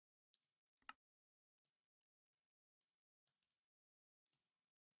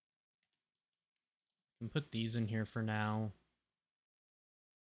 We can put these in here for now.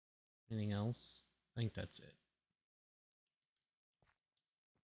 Anything else? I think that's it.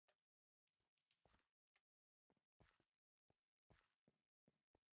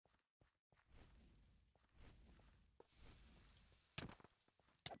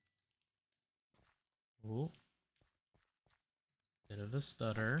 Ooh. Bit of a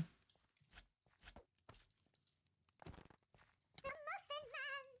stutter. The Muffin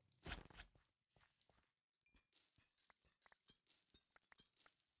Man.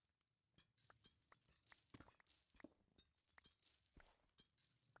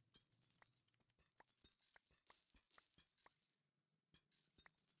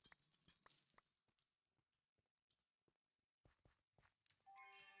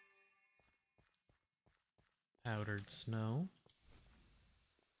 powdered snow.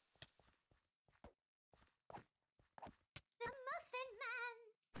 The Muffin Man.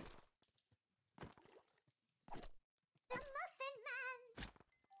 The Muffin Man.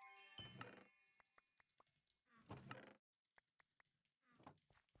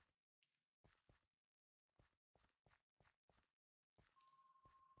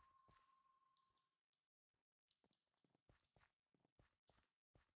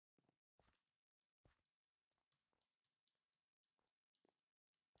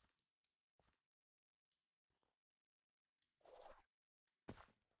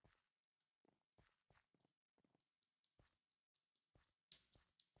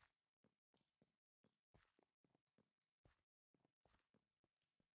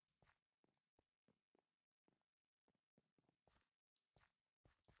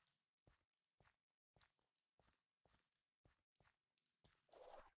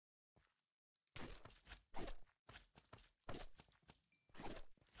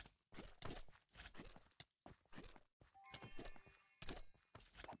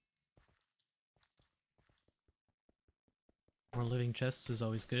 More living chests is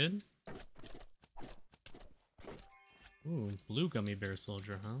always good. Ooh, blue gummy bear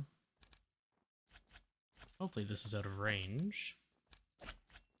soldier, huh? Hopefully this is out of range.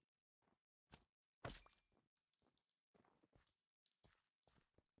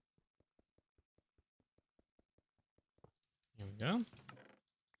 Here we go.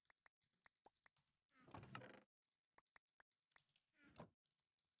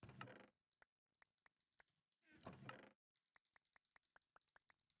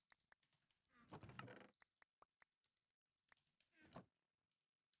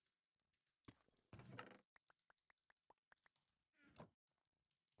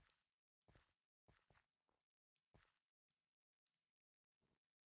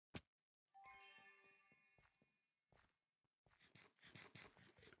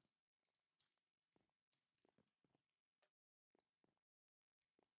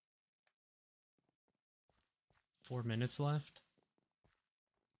 Four minutes left.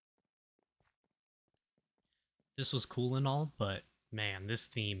 This was cool and all, but man, this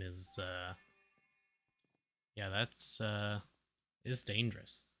theme is yeah, that's is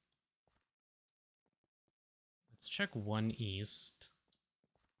dangerous. Let's check one east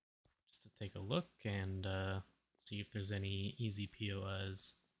just to take a look and see if there's any easy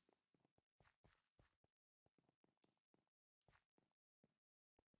POIs.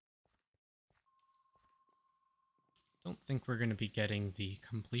 Don't think we're going to be getting the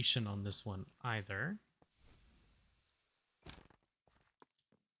completion on this one either.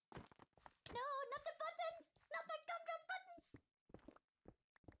 No, not the buttons! Not my gumdrop buttons!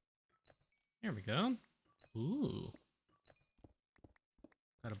 Here we go. Ooh.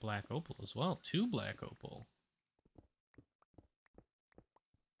 Got a black opal as well. 2 black opal.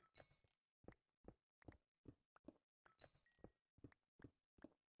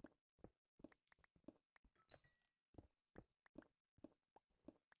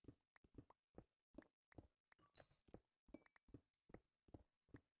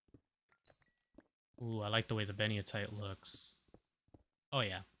 Ooh, I like the way the Beniatite looks. Oh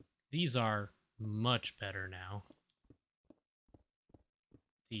yeah, these are much better now.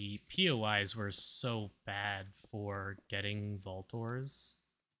 The POIs were so bad for getting Voltors.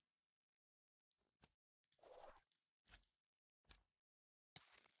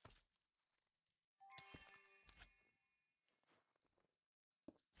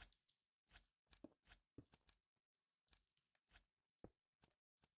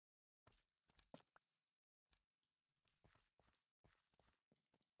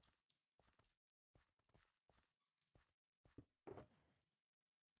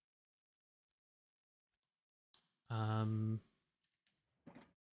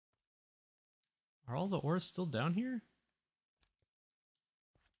 Are all the ores still down here?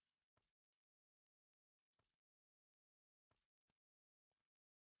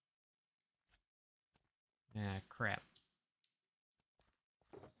 Ah, crap.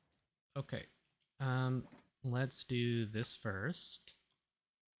 Okay. Let's do this first.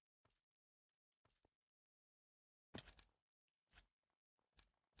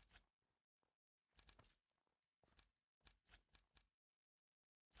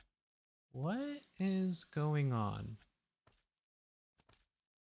 What is going on?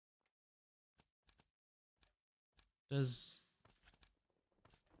 Does...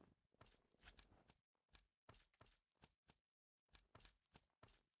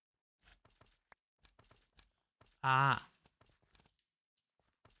 Ah.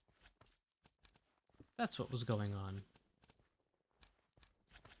 That's what was going on.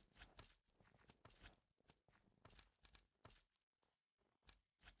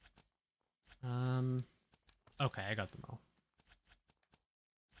 Okay, I got them all.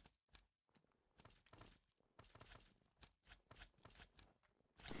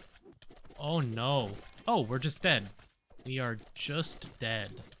 Oh no. Oh, we're just dead. We are just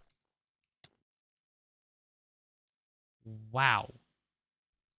dead. Wow.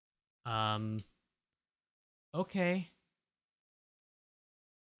 Okay.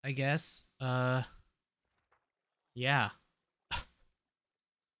 I guess. Yeah.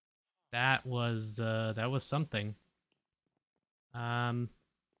 That was something. Um,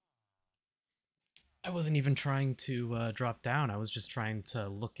 I wasn't even trying to drop down. I was just trying to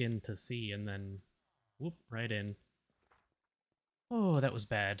look in to see, and then, whoop, right in. Oh, that was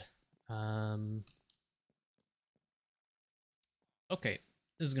bad. Um, okay,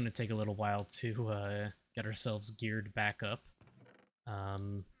 this is gonna take a little while to get ourselves geared back up.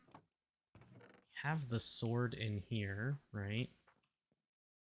 Um, have the sword in here, right?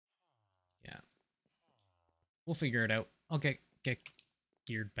 Yeah, we'll figure it out. I'll get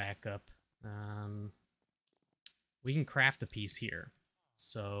geared back up. Um, we can craft a piece here.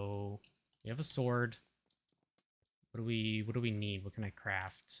 So we have a sword. What do we need? What can I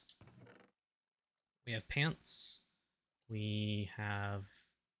craft? We have pants. We have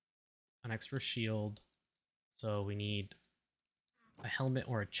an extra shield. So we need a helmet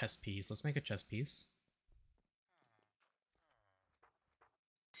or a chest piece. Let's make a chest piece.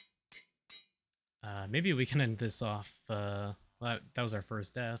 Maybe we can end this off. That was our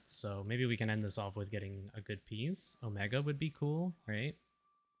first death, so maybe we can end this off with getting a good piece. Omega would be cool, right?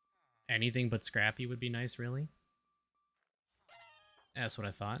 Anything but Scrappy would be nice, really. That's what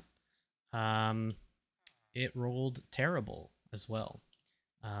I thought. Um, it rolled terrible as well.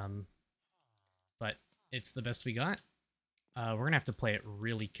 Um, but it's the best we got. We're gonna have to play it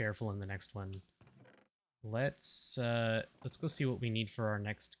really careful in the next one. Let's go see what we need for our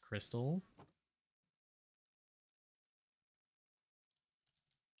next crystal.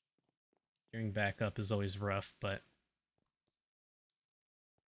 Gearing back up is always rough, but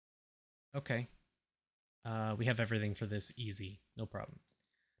okay. We have everything for this easy, no problem.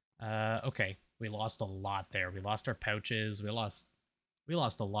 Okay, we lost a lot there. We lost our pouches. We lost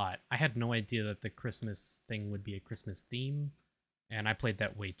a lot. I had no idea that the Christmas thing would be a Christmas theme, and I played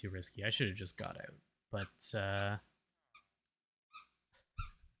that way too risky. I should have just got out. But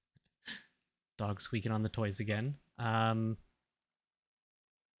dog squeaking on the toys again.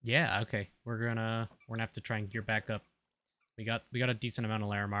 Yeah, okay. We're gonna have to try and gear back up. We got a decent amount of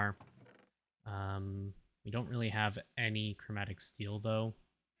Larimar. We don't really have any chromatic steel though.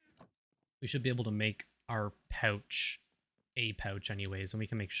 We should be able to make our pouch a pouch anyways, and we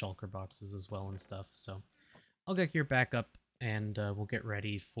can make shulker boxes as well and stuff. So I'll get gear back up, and we'll get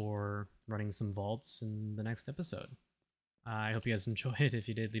ready for running some vaults in the next episode. I hope you guys enjoyed. If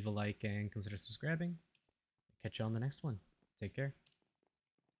you did, leave a like and consider subscribing. Catch you on the next one. Take care.